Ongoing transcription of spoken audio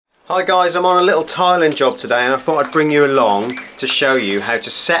Hi guys, I'm on a little tiling job today and I thought I'd bring you along to show you how to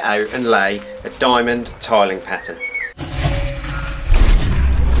set out and lay a diamond tiling pattern.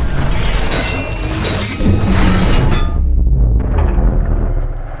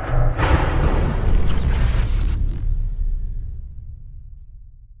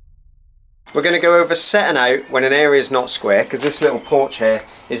 We're going to go over setting out when an area is not square, because this little porch here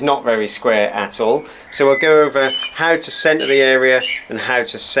is not very square at all. So we'll go over how to centre the area and how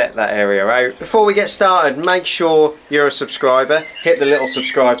to set that area out. Before we get started, make sure you're a subscriber. Hit the little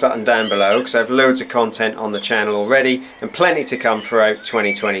subscribe button down below, because I have loads of content on the channel already and plenty to come throughout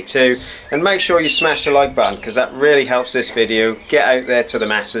 2022. And make sure you smash the like button, because that really helps this video get out there to the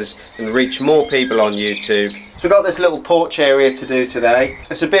masses and reach more people on YouTube. So we've got this little porch area to do today.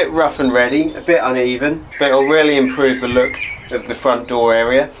 It's a bit rough and ready, a bit uneven, but it'll really improve the look of the front door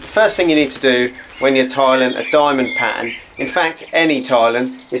area. The first thing you need to do when you're tiling a diamond pattern, in fact any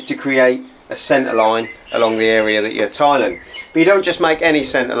tiling, is to create a centre line along the area that you're tiling. But you don't just make any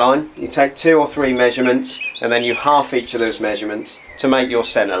centre line, you take 2 or 3 measurements and then you half each of those measurements to make your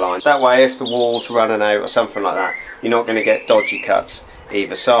centre line. That way if the wall's running out or something like that, you're not going to get dodgy cuts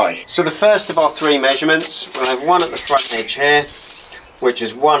either side. So the first of our 3 measurements, we'll have one at the front edge here, which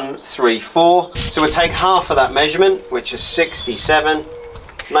is 134. So we'll take half of that measurement, which is 67,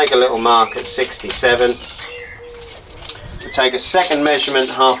 make a little mark at 67. We'll take a second measurement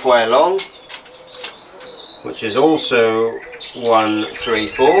halfway along, which is also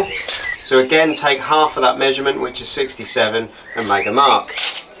 134. So again, take half of that measurement, which is 67, and make a mark.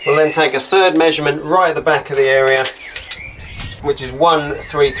 We'll then take a third measurement right at the back of the area, which is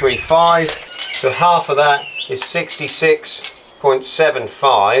 1335. So half of that is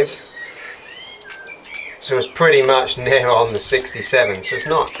 66.75. So it's pretty much near on the 67. So it's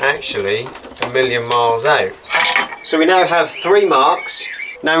not actually a million miles out. So we now have 3 marks.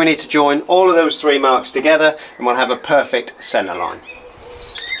 Now we need to join all of those 3 marks together and we'll have a perfect centre line.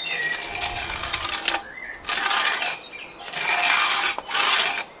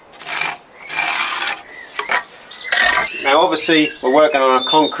 Now obviously we're working on a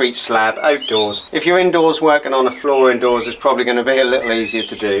concrete slab outdoors. If you're indoors working on a floor indoors, it's probably going to be a little easier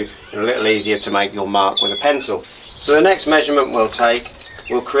to do and a little easier to make your mark with a pencil. So the next measurement we'll take,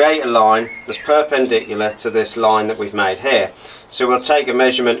 we'll create a line that's perpendicular to this line that we've made here. So we'll take a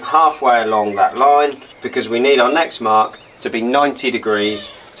measurement halfway along that line because we need our next mark to be 90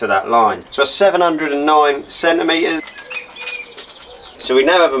 degrees to that line. So 709 centimetres. So we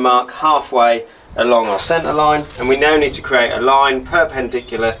now have a mark halfway along our centre line, and we now need to create a line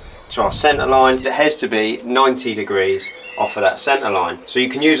perpendicular to our centre line. It has to be 90 degrees off of that centre line. So you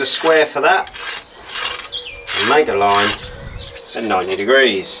can use a square for that and make a line at 90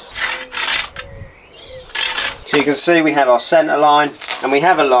 degrees. So you can see we have our centre line and we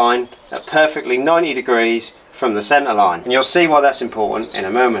have a line at perfectly 90 degrees from the centre line, and you'll see why that's important in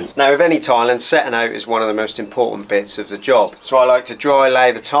a moment. Now with any tiling, setting out is one of the most important bits of the job. So I like to dry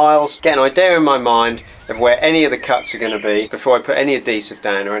lay the tiles, get an idea in my mind of where any of the cuts are going to be before I put any adhesive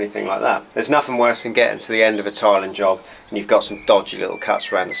down or anything like that. There's nothing worse than getting to the end of a tiling job and you've got some dodgy little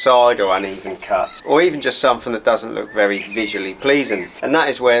cuts around the side or uneven cuts, or even just something that doesn't look very visually pleasing. And that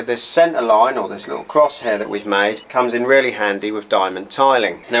is where this centre line, or this little crosshair that we've made, comes in really handy with diamond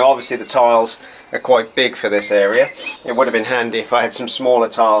tiling. Now obviously the tiles are quite big for this area. It would have been handy if I had some smaller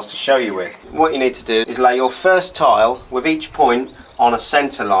tiles to show you with. What you need to do is lay your first tile with each point on a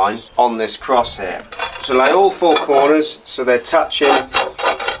centre line on this crosshair. So lay all 4 corners so they're touching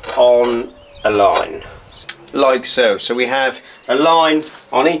on a line, like so. So we have a line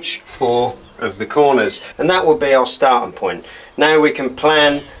on each 4 of the corners, and that will be our starting point. Now we can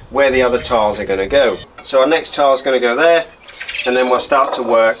plan where the other tiles are going to go. So our next tile is going to go there, and then we'll start to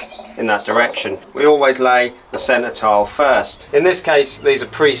work in that direction. We always lay the centre tile first. In this case these are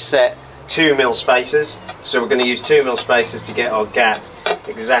preset 2mm spacers, so we're going to use 2mm spacers to get our gap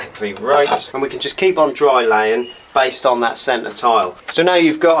exactly right, and we can just keep on dry laying based on that centre tile. So now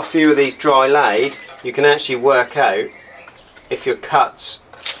you've got a few of these dry laid, you can actually work out if your cuts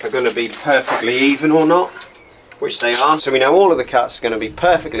are going to be perfectly even or not, which they are. So we know all of the cuts are going to be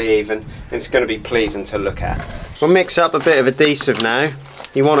perfectly even and it's going to be pleasing to look at. We'll mix up a bit of adhesive now.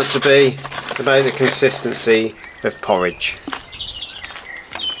 You want it to be about the consistency of porridge.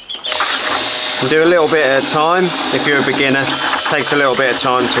 And do a little bit at a time. If you're a beginner, it takes a little bit of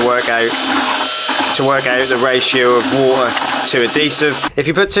time to work out the ratio of water to adhesive. If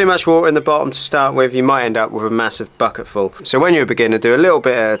you put too much water in the bottom to start with, you might end up with a massive bucket full. So when you're a beginner, do a little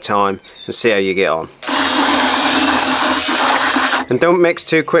bit at a time and see how you get on. And don't mix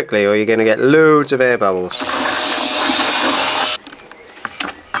too quickly or you're going to get loads of air bubbles.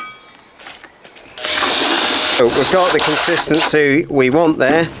 So we've got the consistency we want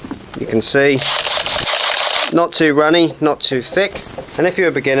there, you can see. Not too runny, not too thick. And if you're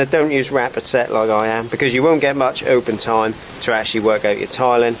a beginner, don't use rapid set like I am, because you won't get much open time to actually work out your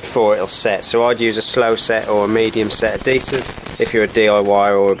tiling before it'll set. So I'd use a slow set or a medium set adhesive if you're a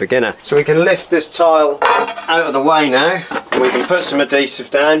DIY or a beginner. So we can lift this tile out of the way now, and we can put some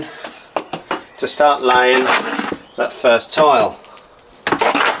adhesive down to start laying that first tile.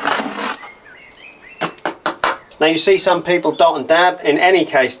 Now you see some people dot and dab. In any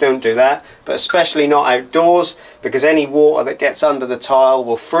case, don't do that, but especially not outdoors, because any water that gets under the tile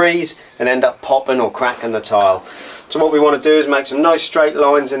will freeze and end up popping or cracking the tile. So what we want to do is make some nice straight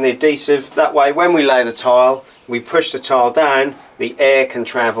lines in the adhesive. That way when we lay the tile, we push the tile down, the air can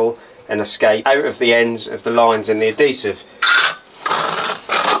travel and escape out of the ends of the lines in the adhesive.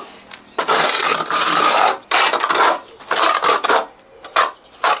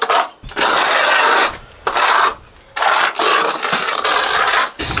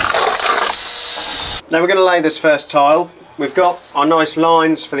 Now we're going to lay this first tile. We've got our nice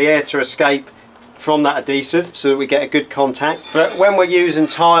lines for the air to escape from that adhesive so that we get a good contact. But when we're using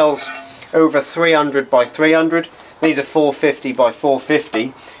tiles over 300 by 300, these are 450 by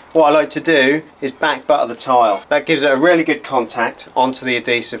 450, what I like to do is back butter the tile. That gives it a really good contact onto the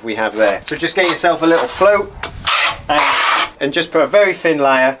adhesive we have there. So just get yourself a little float and just put a very thin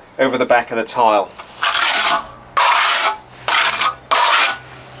layer over the back of the tile.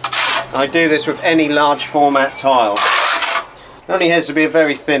 I do this with any large format tile. It only has to be a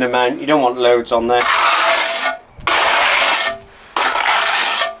very thin amount, you don't want loads on there.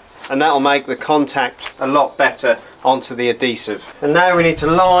 And that'll make the contact a lot better onto the adhesive. And now we need to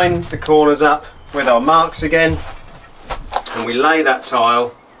line the corners up with our marks again, and we lay that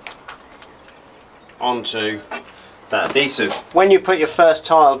tile onto that adhesive. When you put your first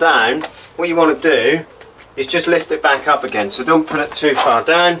tile down, what you want to do is just lift it back up again, so don't put it too far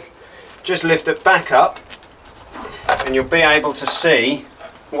down. Just lift it back up and you'll be able to see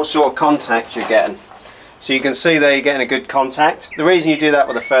what sort of contact you're getting. So you can see there you're getting a good contact. The reason you do that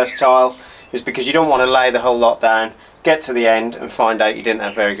with the first tile is because you don't want to lay the whole lot down, get to the end and find out you didn't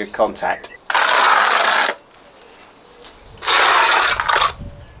have very good contact.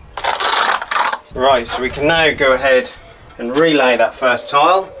 Right, so we can now go ahead and relay that first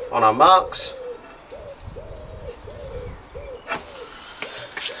tile on our marks.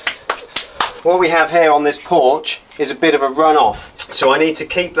 What we have here on this porch is a bit of a runoff, so I need to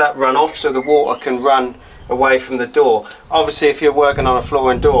keep that runoff so the water can run away from the door. Obviously if you're working on a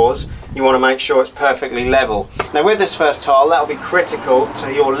floor indoors, you want to make sure it's perfectly level. Now with this first tile, that'll be critical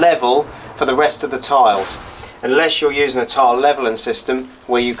to your level for the rest of the tiles, unless you're using a tile leveling system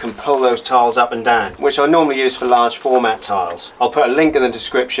where you can pull those tiles up and down, which I normally use for large format tiles. I'll put a link in the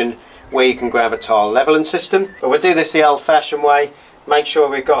description where you can grab a tile leveling system, but we'll do this the old-fashioned way. Make sure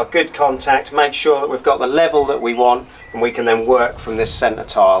we've got a good contact, make sure that we've got the level that we want, and we can then work from this centre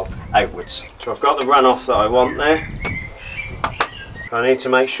tile outwards. So I've got the runoff that I want there. I need to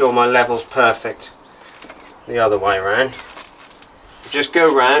make sure my level's perfect the other way around. Just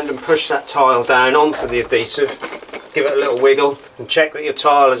go round and push that tile down onto the adhesive, give it a little wiggle and check that your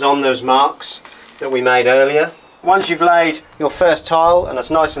tile is on those marks that we made earlier. Once you've laid your first tile and it's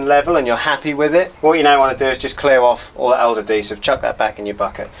nice and level and you're happy with it, what you now want to do is just clear off all that old adhesive, chuck that back in your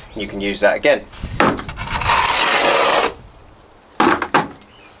bucket and you can use that again.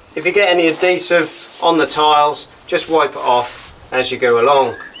 If you get any adhesive on the tiles, just wipe it off as you go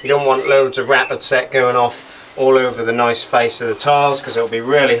along. You don't want loads of rapid set going off all over the nice face of the tiles, because it'll be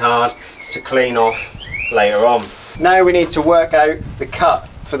really hard to clean off later on. Now we need to work out the cut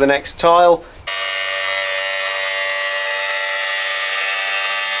for the next tile.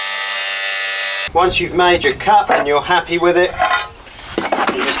 Once you've made your cut and you're happy with it,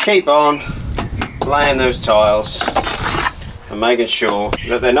 you just keep on laying those tiles and making sure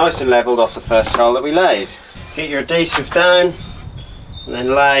that they're nice and levelled off the first tile that we laid. Get your adhesive down and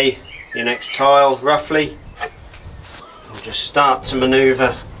then lay your next tile roughly. And just start to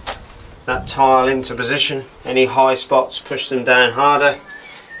manoeuvre that tile into position. Any high spots, push them down harder.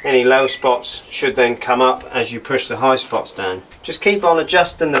 Any low spots should then come up as you push the high spots down. Just keep on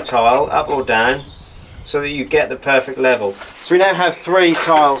adjusting the tile up or down so that you get the perfect level. So we now have 3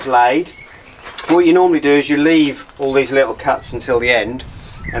 tiles laid. What you normally do is you leave all these little cuts until the end,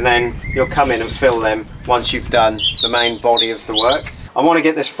 and then you'll come in and fill them once you've done the main body of the work. I want to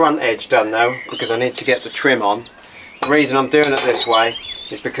get this front edge done though, because I need to get the trim on. The reason I'm doing it this way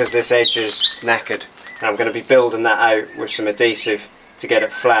is because this edge is knackered and I'm going to be building that out with some adhesive to get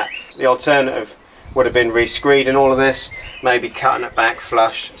it flat. The alternative would have been re-screeding all of this, maybe cutting it back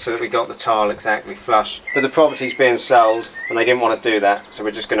flush so that we got the tile exactly flush. But the property's being sold and they didn't want to do that, so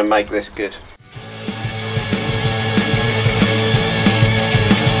we're just going to make this good.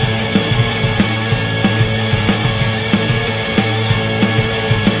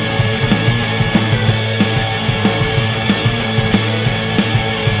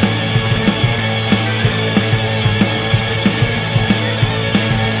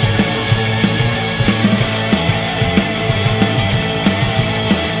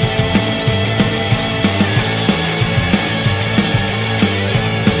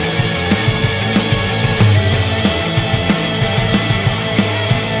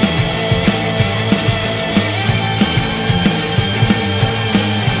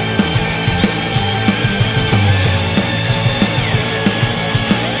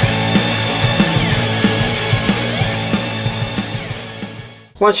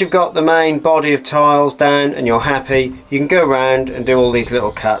 Once you've got the main body of tiles down and you're happy, you can go around and do all these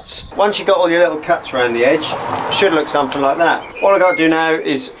little cuts. Once you've got all your little cuts around the edge, it should look something like that. All I've got to do now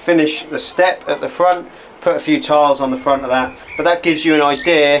is finish the step at the front, put a few tiles on the front of that, but that gives you an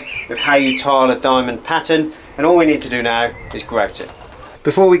idea of how you tile a diamond pattern, and all we need to do now is grout it.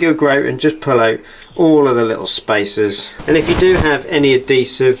 Before we go grouting, just pull out all of the little spaces, and if you do have any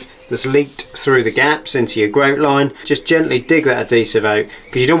adhesive that's leaked through the gaps into your grout line, just gently dig that adhesive out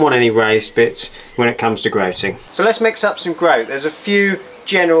because you don't want any raised bits when it comes to grouting. So let's mix up some grout. There's a few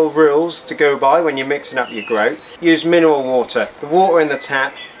general rules to go by when you're mixing up your grout. Use mineral water. The water in the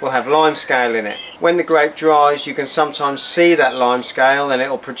tap will have lime scale in it. When the grout dries, you can sometimes see that lime scale and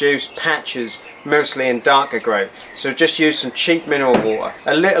it'll produce patches, mostly in darker grout. So just use some cheap mineral water.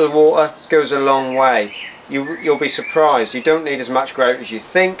 A little water goes a long way. You'll be surprised. You don't need as much grout as you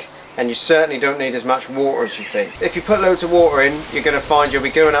think, and you certainly don't need as much water as you think. If you put loads of water in, you're going to find you'll be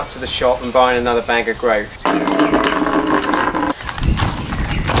going up to the shop and buying another bag of grout.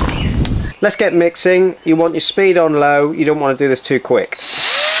 Let's get mixing. You want your speed on low, you don't want to do this too quick.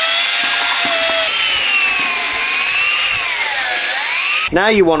 Now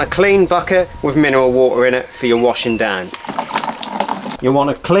you want a clean bucket with mineral water in it for your washing down. You want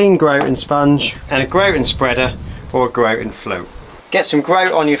a clean grouting sponge and a grouting spreader or a grouting float. Get some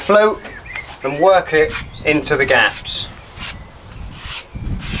grout on your float and work it into the gaps.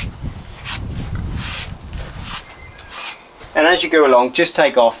 And as you go along, just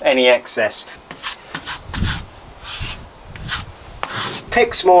take off any excess.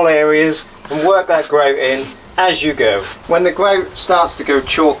 Pick small areas and work that grout in as you go. When the grout starts to go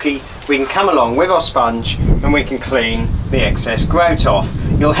chalky, we can come along with our sponge and we can clean the excess grout off.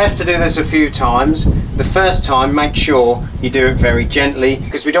 You'll have to do this a few times. The first time, make sure you do it very gently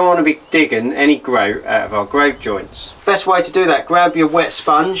because we don't want to be digging any grout out of our grout joints. Best way to do that, grab your wet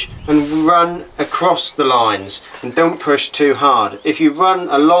sponge and run across the lines and don't push too hard. If you run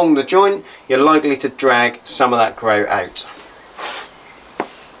along the joint, you're likely to drag some of that grout out.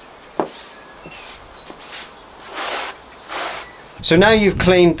 So now you've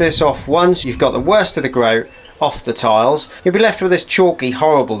cleaned this off once, you've got the worst of the grout off the tiles, you'll be left with this chalky,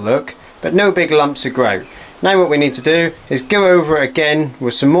 horrible look, but no big lumps of grout. Now what we need to do is go over it again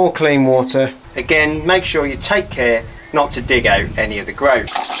with some more clean water. Again, make sure you take care not to dig out any of the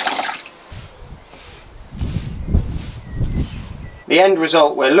grout. The end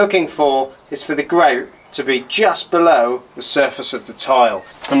result we're looking for is for the grout to be just below the surface of the tile,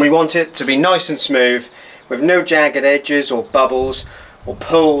 and we want it to be nice and smooth with no jagged edges or bubbles or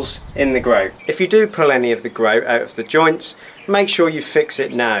pulls in the grout. If you do pull any of the grout out of the joints, make sure you fix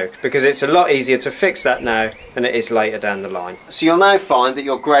it now, because it's a lot easier to fix that now than it is later down the line. So you'll now find that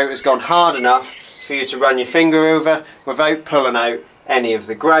your grout has gone hard enough for you to run your finger over without pulling out any of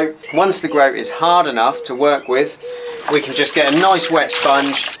the grout. Once the grout is hard enough to work with, we can just get a nice wet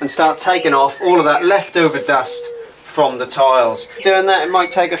sponge and start taking off all of that leftover dust from the tiles. Doing that, it might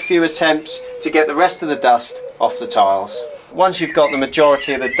take a few attempts to get the rest of the dust off the tiles. Once you've got the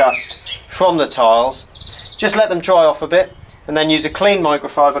majority of the dust from the tiles, just let them dry off a bit and then use a clean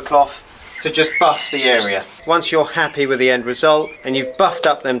microfiber cloth to just buff the area. Once you're happy with the end result and you've buffed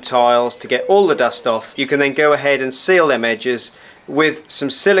up them tiles to get all the dust off, you can then go ahead and seal them edges with some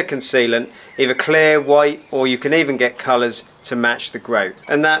silicone sealant, either clear, white, or you can even get colours to match the grout,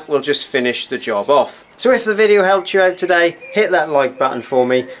 and that will just finish the job off. So if the video helped you out today, hit that like button for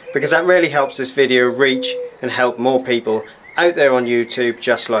me, because that really helps this video reach and help more people out there on YouTube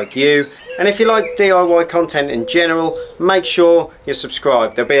just like you. And if you like DIY content in general, make sure you're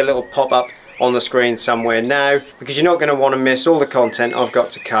subscribed. There'll be a little pop-up on the screen somewhere now, because you're not going to want to miss all the content I've got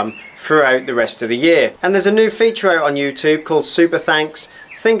to come throughout the rest of the year. And there's a new feature out on YouTube called Super Thanks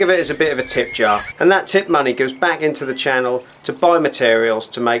think of it as a bit of a tip jar, and that tip money goes back into the channel to buy materials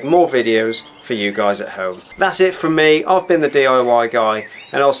to make more videos for you guys at home. That's it from me. I've been the DIY guy,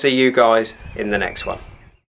 and I'll see you guys in the next one.